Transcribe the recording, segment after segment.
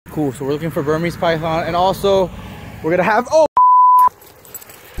Cool, so we're looking for Burmese python, and also we're gonna have, oh!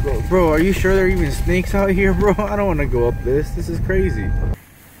 Bro, are you sure there are even snakes out here, bro? I don't want to go up this. This is crazy.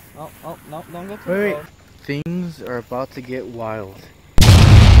 Oh, no, don't go too close. Things are about to get wild.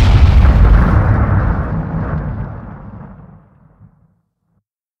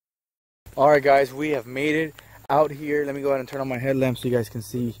 Alright guys, we have made it out here. Let me go ahead and turn on my headlamp so you guys can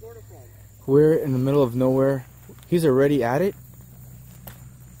see. We're in the middle of nowhere. He's already at it.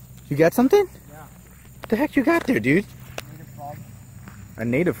 You got something? Yeah. What the heck you got there, dude? Native frog. A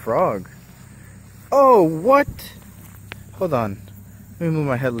native frog. Oh, what? Hold on. Let me move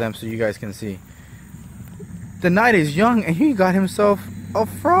my headlamp so you guys can see. The night is young and he got himself a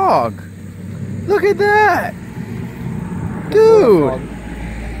frog. Look at that. Dude.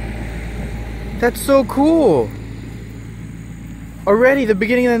 That's so cool. Already the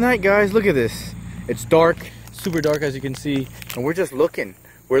beginning of the night, guys. Look at this. It's dark, super dark as you can see. And we're just looking.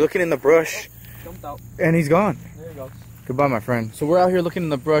 We're looking in the brush. Jumped out. And he's gone. There he goes. Goodbye, my friend. So we're out here looking in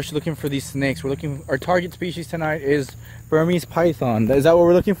the brush, looking for these snakes. We're looking, our target species tonight is Burmese python. Is that what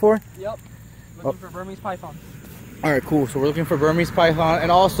we're looking for? Yep. Looking for Burmese python. All right, cool. So we're looking for Burmese python,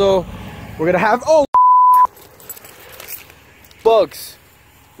 and also we're gonna have, oh, bugs.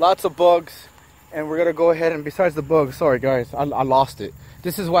 Lots of bugs. And we're gonna go ahead and, besides the bugs, sorry guys, I lost it.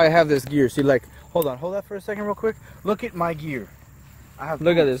 This is why I have this gear. See, like, hold that for a second real quick. Look at my gear. I have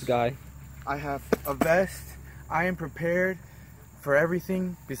Look boots. at this guy. I have a vest. I am prepared for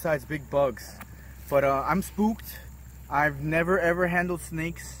everything besides big bugs. But I'm spooked. I've never ever handled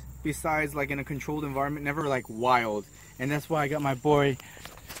snakes besides like in a controlled environment, never like wild. And that's why I got my boy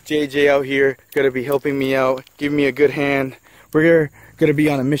JJ out here, gonna be helping me out, giving me a good hand. We're gonna be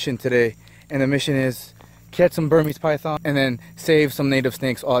on a mission today. And the mission is catch some Burmese python and then save some native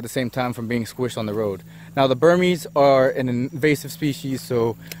snakes all at the same time from being squished on the road. Now the Burmese are an invasive species,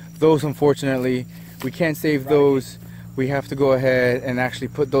 so those, unfortunately, we can't save those. We have to go ahead and actually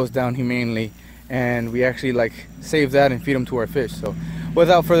put those down humanely, and we actually like save that and feed them to our fish. So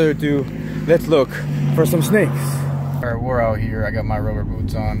without further ado, let's look for some snakes. All right, we're out here. I got my rubber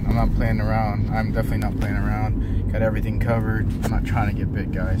boots on. I'm not playing around. I'm definitely not playing around. Got everything covered. I'm not trying to get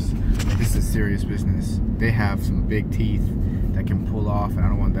bit, guys. This is serious business. They have some big teeth that can pull off, and I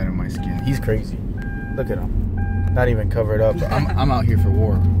don't want that in my skin. He's crazy. Look at him. Not even covered up. I'm out here for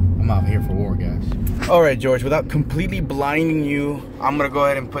war. I'm out here for war, guys. All right, George, without completely blinding you, I'm gonna go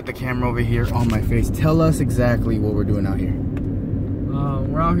ahead and put the camera over here on my face. Tell us exactly what we're doing out here.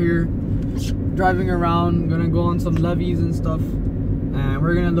 We're out here driving around, gonna go on some levees and stuff, and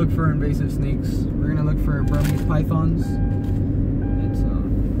we're gonna look for invasive snakes. We're gonna look for Burmese pythons.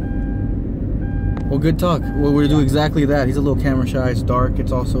 Well, good talk. Well, we'll do exactly that. He's a little camera shy. It's dark.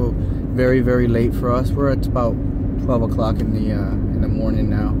 It's also very, very late for us. We're at about 12 o'clock in the morning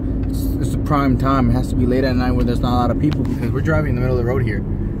now. It's the prime time. It has to be late at night where there's not a lot of people, because we're driving in the middle of the road here,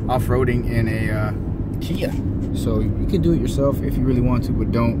 off-roading in a Kia. So you can do it yourself if you really want to,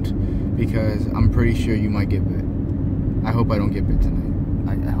 but don't, because I'm pretty sure you might get bit. I hope I don't get bit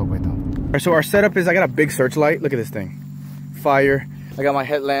tonight. I hope I don't. All right, so our setup is, I got a big searchlight. Look at this thing. Fire. I got my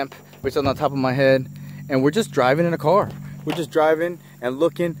headlamp, which is on the top of my head, and we're just driving in a car. We're just driving and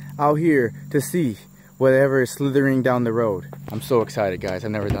looking out here to see whatever is slithering down the road. I'm so excited, guys.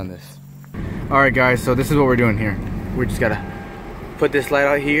 I've never done this. All right, guys, so this is what we're doing here. We just gotta put this light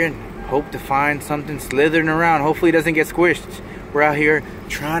out here and hope to find something slithering around. Hopefully it doesn't get squished. We're out here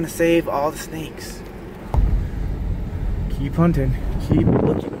trying to save all the snakes. Keep hunting, keep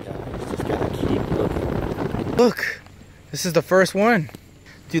looking, guys. Just gotta keep looking. Look, this is the first one.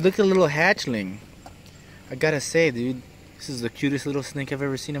 Dude, look at the little hatchling. I gotta say, dude, this is the cutest little snake I've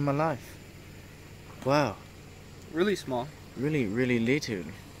ever seen in my life. Wow. Really small. Really, really little.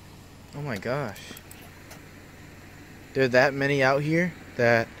 Oh my gosh. There are that many out here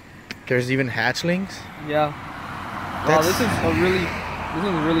that there's even hatchlings? Yeah. Wow, this is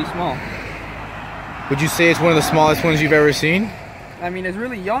really small. Would you say it's one of the smallest ones you've ever seen? I mean, it's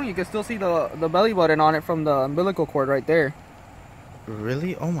really young. You can still see the belly button on it from the umbilical cord right there.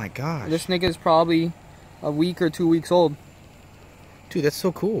 Really? Oh my gosh. This snake is probably a week or 2 weeks old. Dude, that's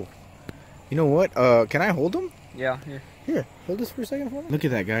so cool. You know what? Can I hold him? Yeah, here. Here, hold this for a second for me. Look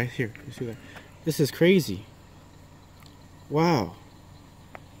at that, guys. Here, you see that? This is crazy. Wow.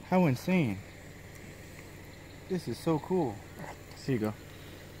 How insane. This is so cool. Here you go.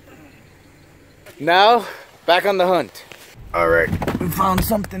 Now, back on the hunt. Alright, we found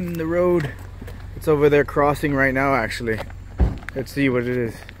something in the road. It's over there crossing right now, actually. Let's see what it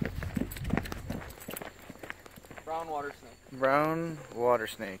is. Brown water snake. Brown water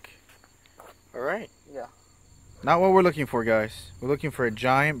snake. Alright. Yeah. Not what we're looking for, guys. We're looking for a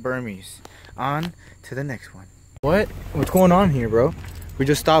giant Burmese. On to the next one. What? What's going on here, bro? We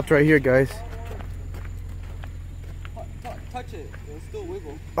just stopped right here, guys. Touch it. It'll still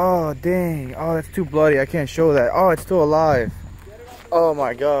wiggle. Oh, dang. Oh, that's too bloody. I can't show that. Oh, it's still alive. Oh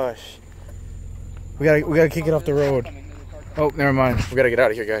my gosh. We gotta kick it off the road. Oh, never mind. We gotta get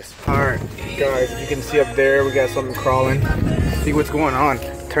out of here, guys. Alright, guys, you can see up there, we got something crawling. See what's going on.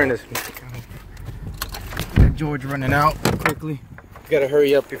 Turn this. George running out quickly. We gotta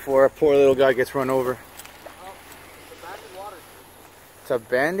hurry up before our poor little guy gets run over. It's a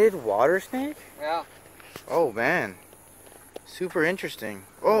banded water snake? Yeah. Oh, man. Super interesting.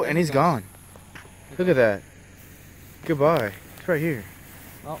 Oh, and he's gone. Look at that. Goodbye. It's right here.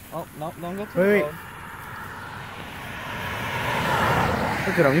 No, don't go to the road.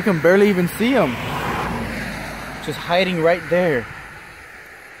 Look at him. You can barely even see him. Just hiding right there.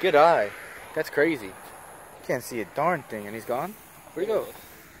 Good eye. That's crazy. Can't see a darn thing. And he's gone? Where'd he go?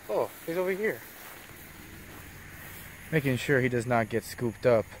 Oh, he's over here. Making sure he does not get scooped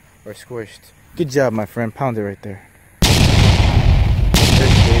up or squished. Good job, my friend. Pound it right there.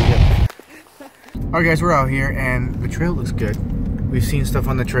 Alright guys, we're out here and the trail looks good. We've seen stuff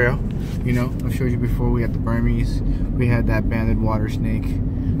on the trail. You know, I've showed you before. We had the Burmese. We had that banded water snake.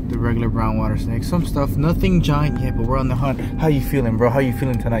 The regular brown water snake. Some stuff. Nothing giant yet, but we're on the hunt. How you feeling, bro? How you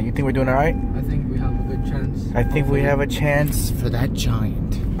feeling tonight? You think we're doing alright? I think we have a good chance. I think we have a chance for that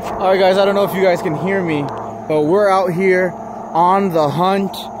giant. Alright guys, I don't know if you guys can hear me, but we're out here on the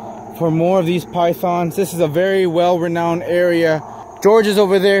hunt for more of these pythons. This is a very well-renowned area. George is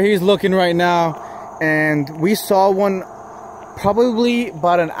over there. He's looking right now. And we saw one probably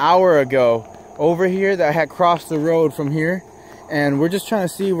about an hour ago over here that had crossed the road from here. And we're just trying to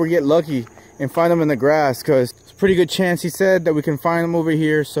see if we get lucky and find them in the grass, because it's a pretty good chance, he said, that we can find them over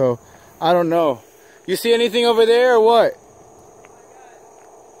here. So I don't know. You see anything over there or what?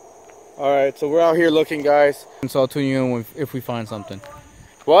 Alright, so we're out here looking, guys. And so I'll tune you in if we find something.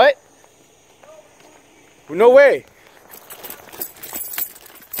 What? No way.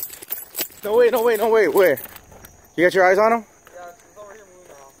 No way, no way, no way. Where? You got your eyes on him? Yeah, it's over here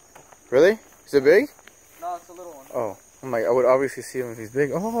moving around. Really? Is it big? No, it's a little one. Oh, I would obviously see him if he's big.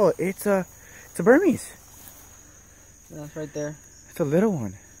 Oh, it's a Burmese. Yeah, it's right there. It's a little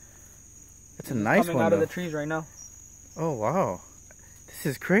one. It's a nice one. Coming out of the trees right now. Oh, wow. This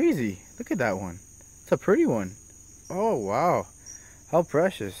is crazy. Look at that one. It's a pretty one. Oh, wow. How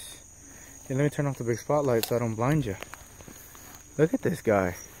precious. Here, let me turn off the big spotlight so I don't blind you. Look at this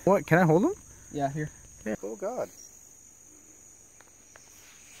guy. What? Can I hold him? Yeah, here. Yeah. Oh God.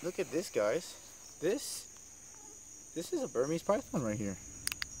 Look at this, guys. This is a Burmese python right here.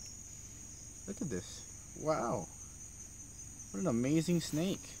 Look at this. Wow. What an amazing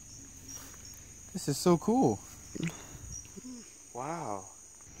snake. This is so cool. Wow.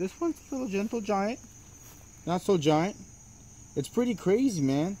 This one's a little gentle giant. Not so giant. It's pretty crazy,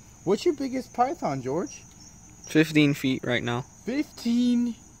 man. What's your biggest python, George? 15 feet right now.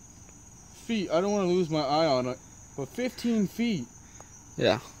 15 feet. I don't want to lose my eye on it, but 15 feet.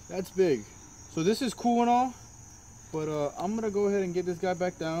 Yeah. That's big. So this is cool and all, but I'm gonna go ahead and get this guy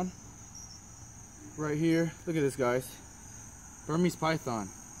back down. Right here. Look at this, guys. Burmese python.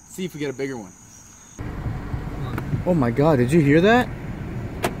 See if we get a bigger one. Oh my God! Did you hear that?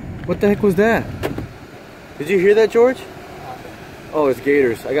 What the heck was that? Did you hear that, George? Oh, it's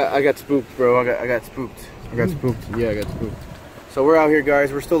gators. I got spooked, bro. I got spooked. I got spooked. Yeah, I got spooked. So we're out here,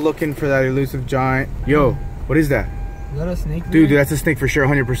 guys. We're still looking for that elusive giant. Yo, what is that? Is that a snake? Dude, that's a snake for sure,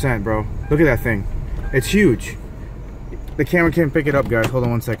 100%, bro. Look at that thing. It's huge. The camera can't pick it up, guys. Hold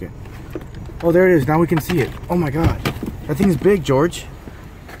on one second. Oh, there it is. Now we can see it. Oh my God. That thing's big, George.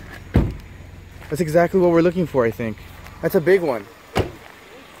 That's exactly what we're looking for, I think. That's a big one.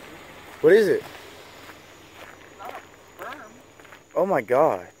 What is it? Not a worm. Oh my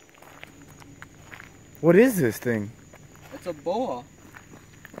God. What is this thing? It's a boa.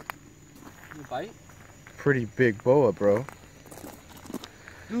 You bite? Pretty big boa, bro.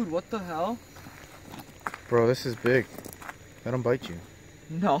 Dude, what the hell? Bro, this is big. Let him bite you.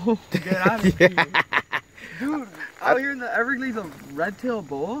 No. Get out of here. Dude, out here in the Everglades, a red-tailed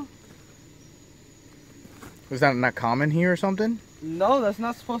boa? Was that not common here or something? No, that's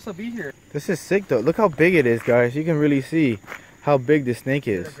not supposed to be here. This is sick though. Look how big it is, guys. You can really see how big this snake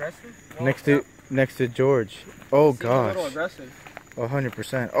is. Well, Next to George. Oh gosh. A little aggressive.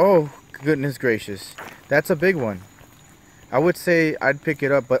 100%. Oh goodness gracious. That's a big one. I would say I'd pick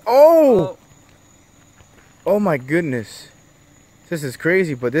it up, but oh! Oh my goodness. This is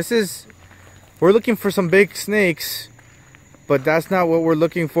crazy, but we're looking for some big snakes, but that's not what we're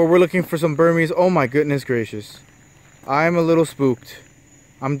looking for. We're looking for some Burmese. Oh my goodness gracious. I'm a little spooked.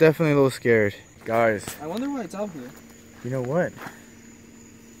 I'm definitely a little scared. Guys, I wonder why it's out here. you know what?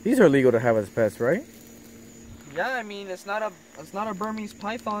 These are legal to have as pets, right? Yeah, I mean, it's not a Burmese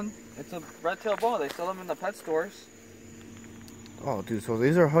python. It's a red-tailed boa. They sell them in the pet stores. Oh, dude, so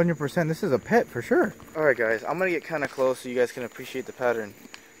these are 100%. This is a pet for sure. All right, guys, I'm gonna get kind of close so you guys can appreciate the pattern.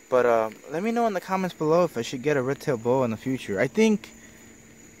 But let me know in the comments below if I should get a red-tailed boa in the future. I think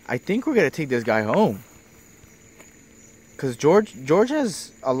we're gonna take this guy home. Cause George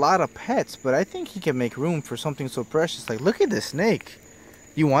has a lot of pets, but I think he can make room for something so precious. Like, look at this snake.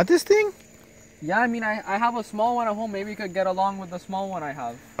 You want this thing? Yeah, I mean, I have a small one at home. Maybe you could get along with the small one I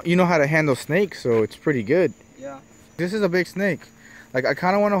have. You know how to handle snakes, so it's pretty good. Yeah. This is a big snake. Like, I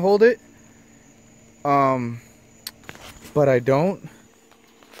kind of want to hold it, but I don't.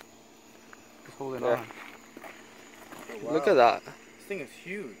 Just hold it on. Oh, wow. Look at that. This thing is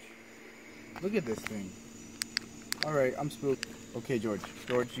huge. Look at this thing. All right, I'm spooked. Okay, George,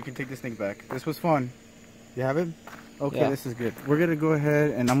 you can take this thing back. This was fun. You have it? Okay, yeah. This is good. We're gonna go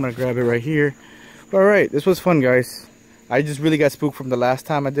ahead and I'm gonna grab it right here. All right, this was fun, guys. I just really got spooked from the last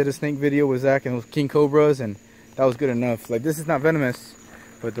time I did a snake video with Zach and with king cobras, and that was good enough. Like, this is not venomous,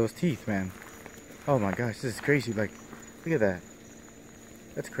 but those teeth, man. Oh my gosh, this is crazy. Like, look at that.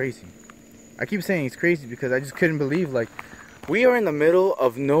 That's crazy. I keep saying it's crazy because I just couldn't believe, like, we are in the middle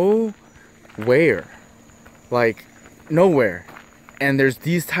of nowhere. Like, nowhere. And there's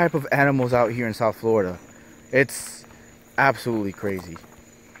these type of animals out here in South Florida. It's absolutely crazy.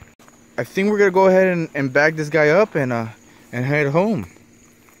 I think we're gonna go ahead and bag this guy up and head home.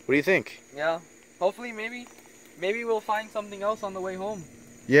 What do you think? Yeah. Hopefully, maybe we'll find something else on the way home.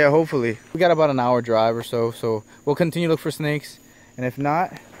 Yeah, hopefully. We got about an hour drive or so, so we'll continue to look for snakes. And if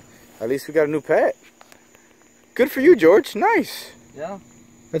not, at least we got a new pet. Good for you, George. Nice. Yeah.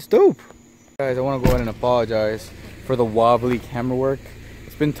 That's dope. Guys, I want to go ahead and apologize for the wobbly camera work.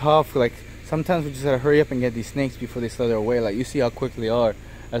 It's been tough. Like, sometimes we just gotta hurry up and get these snakes before they slither away. Like, you see how quick they are,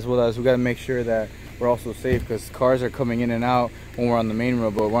 as well as we gotta make sure that we're also safe because cars are coming in and out when we're on the main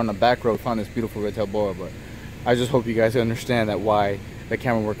road, but we're on the back road. Found this beautiful red-tailed boa, but I just hope you guys understand that why the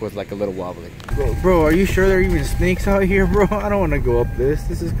camera work was like a little wobbly. Bro, are you sure there are even snakes out here, bro? I don't want to go up this.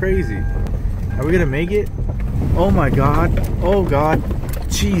 This is crazy. Are we gonna make it? Oh my god. Oh god.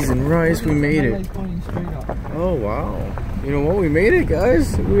 Cheese and rice, we made it. Oh wow. You know what? We made it,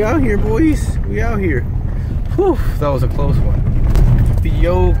 guys. We out here, boys. We out here. Whew, that was a close one.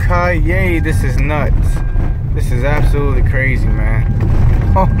 BOOYAH, this is nuts. This is absolutely crazy, man.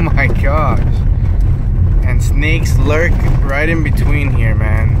 Oh my gosh. And snakes lurk right in between here,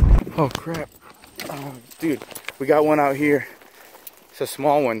 man. Oh crap. Oh, dude, we got one out here. It's a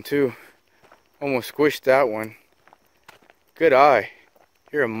small one too. Almost squished that one. Good eye.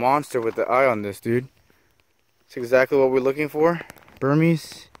 You're a monster with the eye on this, dude. It's exactly what we're looking for.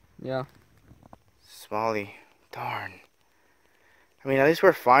 Burmese. Yeah. Smalley. Darn. I mean, at least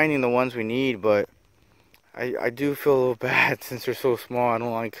we're finding the ones we need, but I do feel a little bad since they're so small. I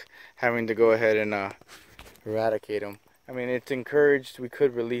don't like having to go ahead and eradicate them. I mean, it's encouraged. We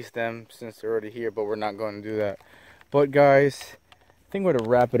could release them since they're already here, but we're not going to do that. But guys, I think we're to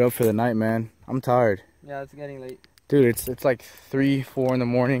wrap it up for the night, man. I'm tired. Yeah, it's getting late. Dude, it's like 3, 4 in the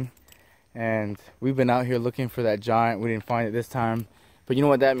morning, and we've been out here looking for that giant. We didn't find it this time. But you know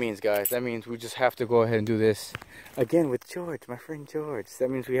what that means, guys? That means we just have to go ahead and do this again with George, my friend George. That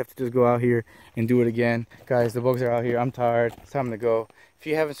means we have to just go out here and do it again. Guys, the bugs are out here. I'm tired. It's time to go. If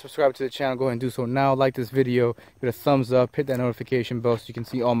you haven't subscribed to the channel, go ahead and do so now. Like this video, give it a thumbs up, hit that notification bell so you can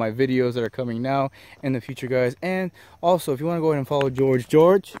see all my videos that are coming now in the future, guys. And also, if you want to go ahead and follow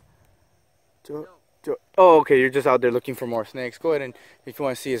George. Oh, okay, you're just out there looking for more snakes. Go ahead and, if you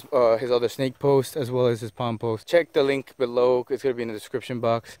want to see his other snake post as well as his pond post, check the link below. It's going to be in the description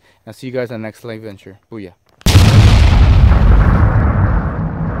box. And I'll see you guys on the next live venture. Booyah.